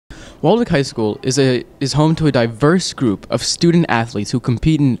Waldeck High School is home to a diverse group of student athletes who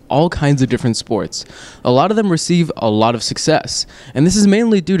compete in all kinds of different sports. A lot of them receive a lot of success, and this is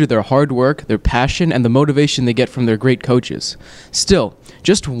mainly due to their hard work, their passion, and the motivation they get from their great coaches. Still,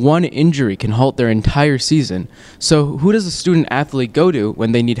 just one injury can halt their entire season. So who does a student athlete go to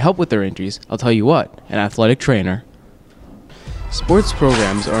when they need help with their injuries? I'll tell you what, an athletic trainer. Sports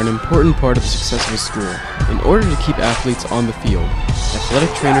programs are an important part of the success of a school. In order to keep athletes on the field, athletic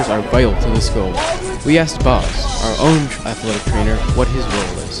trainers are vital to this goal. We asked Boz, our own athletic trainer, what his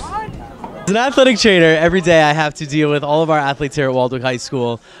role is. As an athletic trainer, every day I have to deal with all of our athletes here at Waldeck High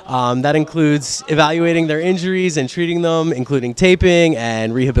School. That includes evaluating their injuries and treating them, including taping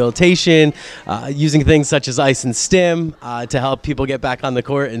and rehabilitation, using things such as ice and stim to help people get back on the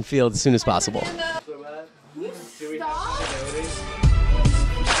court and field as soon as possible.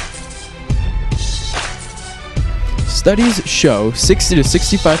 Studies show 60 to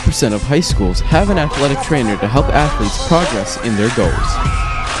 65% of high schools have an athletic trainer to help athletes progress in their goals.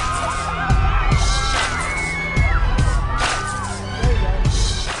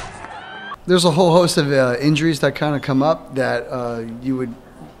 There's a whole host of injuries that kind of come up that you would,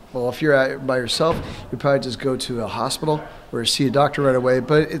 well, if you're out by yourself, you'd probably just go to a hospital or see a doctor right away,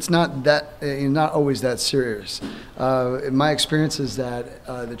 but it's not that, not always that serious. In my experience is that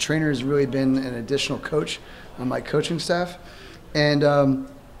the trainer has really been an additional coach on my coaching staff, and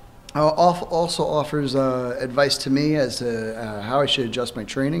also offers advice to me as to how I should adjust my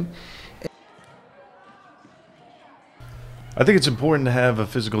training. I think it's important to have a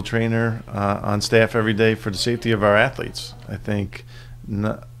physical trainer on staff every day for the safety of our athletes. I think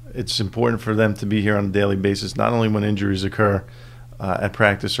it's important for them to be here on a daily basis, not only when injuries occur at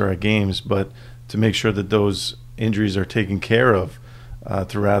practice or at games, but to make sure that those injuries are taken care of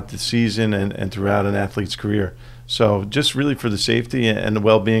throughout the season and throughout an athlete's career. So just really for the safety and the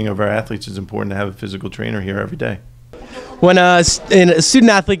well-being of our athletes, it's important to have a physical trainer here every day. When a student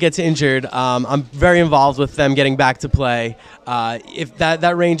athlete gets injured, I'm very involved with them getting back to play. If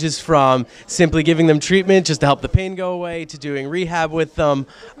that ranges from simply giving them treatment just to help the pain go away, to doing rehab with them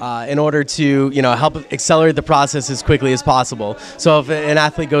in order to help accelerate the process as quickly as possible. So if an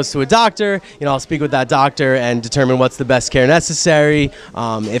athlete goes to a doctor, I'll speak with that doctor and determine what's the best care necessary.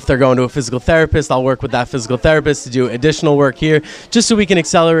 If they're going to a physical therapist, I'll work with that physical therapist to do additional work here, just so we can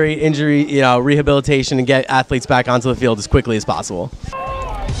accelerate injury, rehabilitation and get athletes back onto the field as quickly as possible.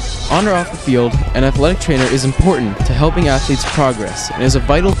 On or off the field, an athletic trainer is important to helping athletes progress and is a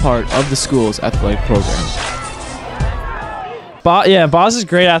vital part of the school's athletic program. Yeah, Boz is a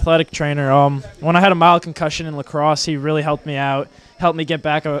great athletic trainer. When I had a mild concussion in lacrosse, he really helped me out, helped me get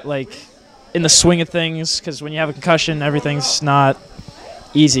back in the swing of things, because when you have a concussion, everything's not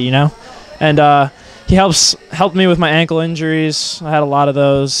easy, And he helped me with my ankle injuries. I had a lot of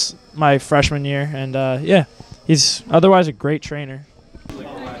those my freshman year, and yeah, he's otherwise a great trainer.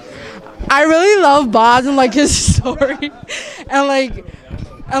 I really love Boz and his story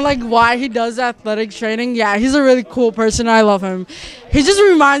and why he does athletic training. Yeah, he's a really cool person. I love him. He just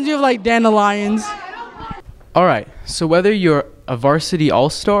reminds me of Dandelions. All right, so whether you're a varsity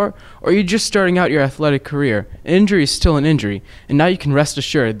all-star or you're just starting out your athletic career, an injury is still an injury, and now you can rest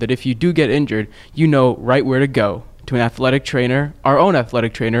assured that if you do get injured, you know right where to go, to an athletic trainer, our own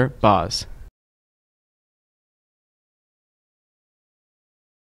athletic trainer, Boz.